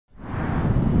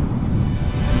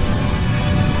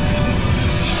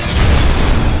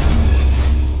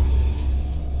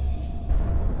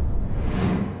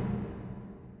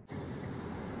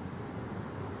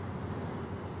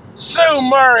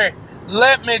Murray.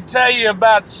 Let me tell you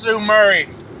about Sue Murray.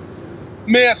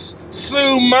 Miss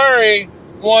Sue Murray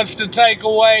wants to take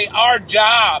away our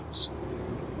jobs.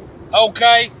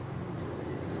 Okay?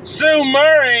 Sue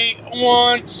Murray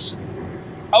wants,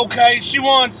 she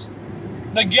wants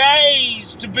the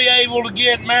gays to be able to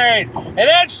get married. And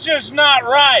that's just not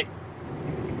right.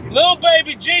 Little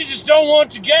baby Jesus don't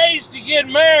want the gays to get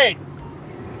married.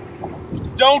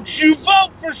 Don't you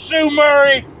vote for Sue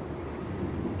Murray.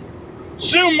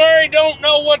 Sue Murray don't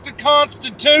know what the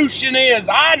Constitution is.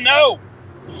 I know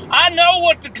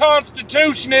what the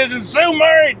Constitution is, and Sue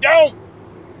Murray don't.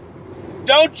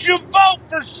 Don't you vote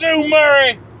for Sue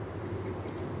Murray.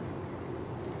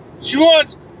 She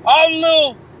wants all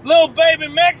the little baby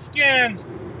Mexicans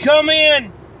come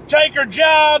in, take her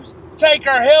jobs, take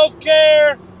her health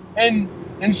care, and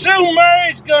Sue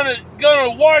Murray's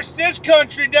gonna wash this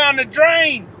country down the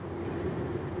drain.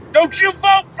 Don't you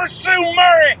vote for Sue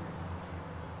Murray.